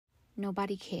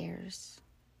Nobody cares.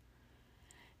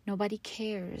 Nobody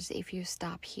cares if you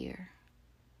stop here.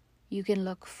 You can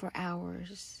look for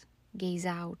hours, gaze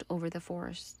out over the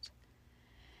forest,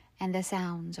 and the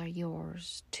sounds are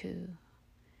yours too.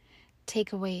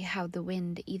 Take away how the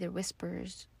wind either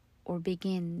whispers or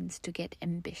begins to get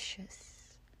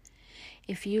ambitious.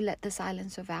 If you let the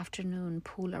silence of afternoon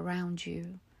pool around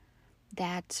you,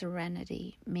 that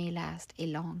serenity may last a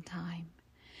long time,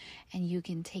 and you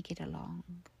can take it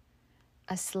along.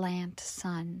 A slant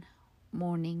sun,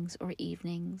 mornings or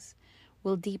evenings,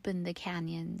 will deepen the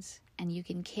canyons, and you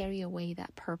can carry away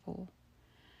that purple,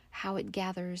 how it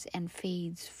gathers and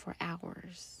fades for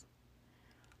hours.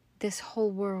 This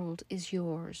whole world is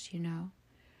yours, you know.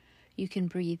 You can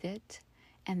breathe it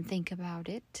and think about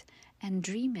it and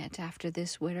dream it after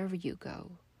this wherever you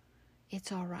go.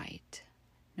 It's all right.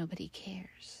 Nobody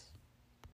cares.